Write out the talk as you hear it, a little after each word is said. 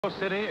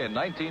City in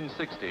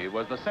 1960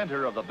 was the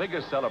center of the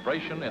biggest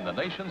celebration in the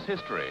nation's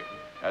history,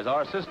 as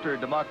our sister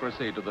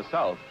democracy to the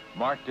south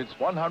marked its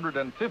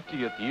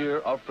 150th year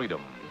of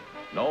freedom.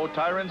 No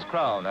tyrant's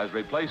crown has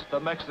replaced the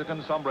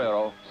Mexican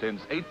sombrero since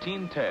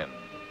 1810.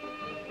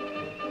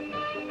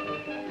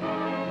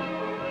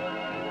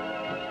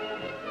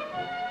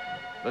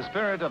 The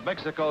spirit of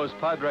Mexico's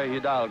Padre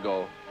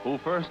Hidalgo, who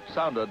first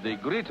sounded the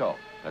grito,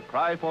 the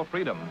cry for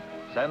freedom,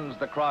 sends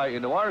the cry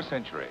into our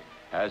century,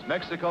 as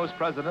Mexico's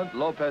President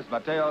Lopez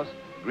Mateos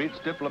greets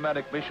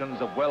diplomatic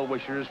missions of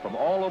well-wishers from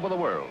all over the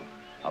world,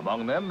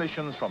 among them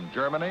missions from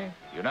Germany,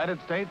 United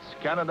States,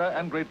 Canada,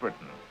 and Great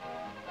Britain.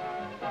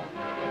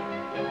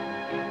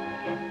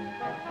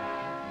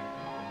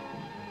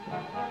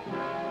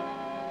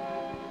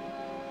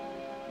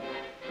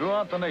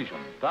 Throughout the nation,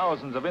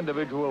 thousands of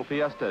individual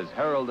fiestas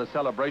herald the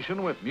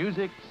celebration with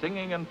music,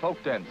 singing, and folk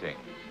dancing.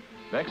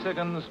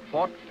 Mexicans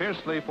fought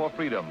fiercely for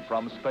freedom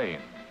from Spain,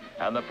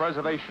 and the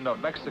preservation of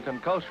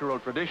Mexican cultural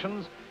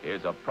traditions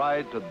is a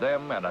pride to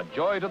them and a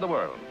joy to the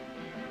world.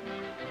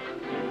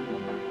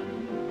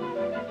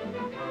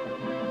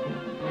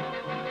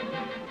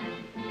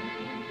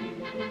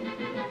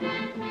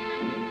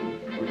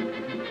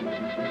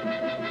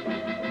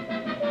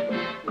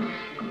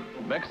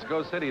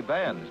 Mexico City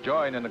bands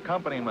join in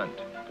accompaniment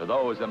to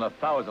those in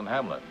 1,000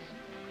 hamlets.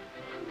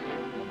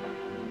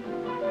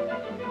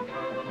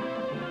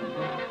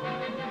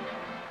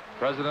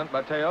 President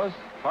Mateos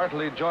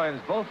heartily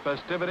joins both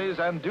festivities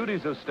and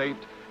duties of state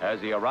as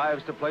he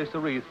arrives to place a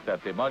wreath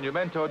at the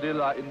Monumento de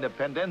la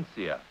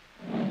Independencia.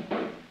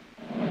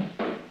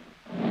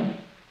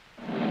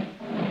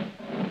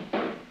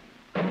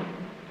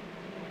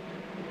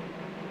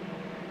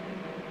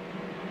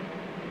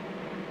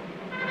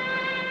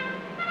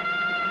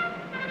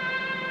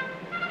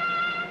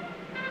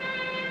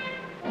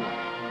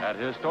 At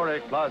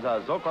historic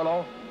Plaza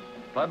Zocalo,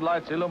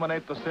 floodlights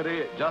illuminate the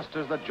city just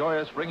as the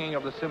joyous ringing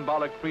of the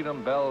symbolic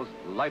freedom bells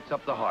lights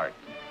up the heart.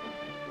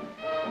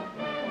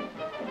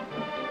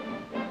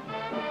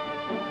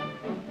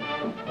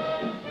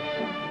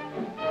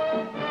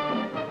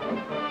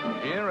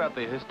 Here at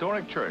the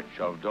historic church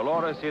of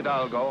Dolores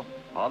Hidalgo,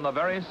 on the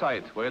very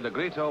site where the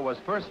grito was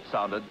first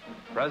sounded,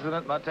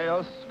 President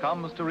Mateos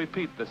comes to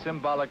repeat the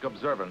symbolic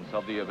observance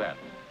of the event.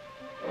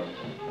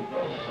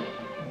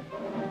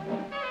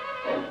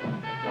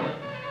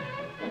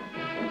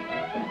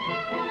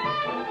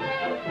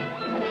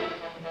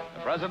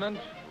 The President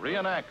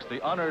reenacts the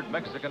honored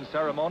Mexican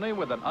ceremony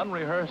with an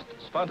unrehearsed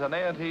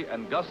spontaneity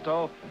and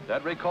gusto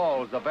that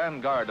recalls the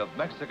vanguard of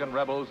Mexican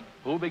rebels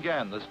who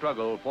began the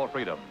struggle for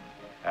freedom,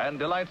 and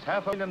delights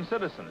half a million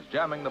citizens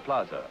jamming the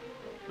plaza.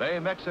 May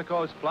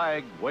Mexico's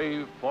flag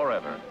wave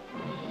forever.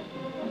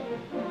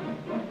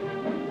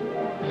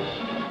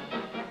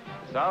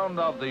 The sound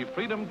of the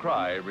freedom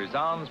cry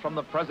resounds from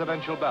the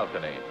presidential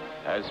balcony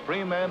as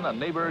free men and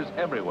neighbors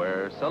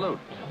everywhere salute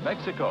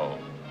Mexico,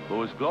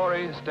 whose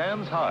glory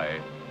stands high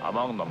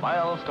among the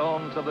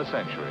milestones of the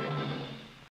century.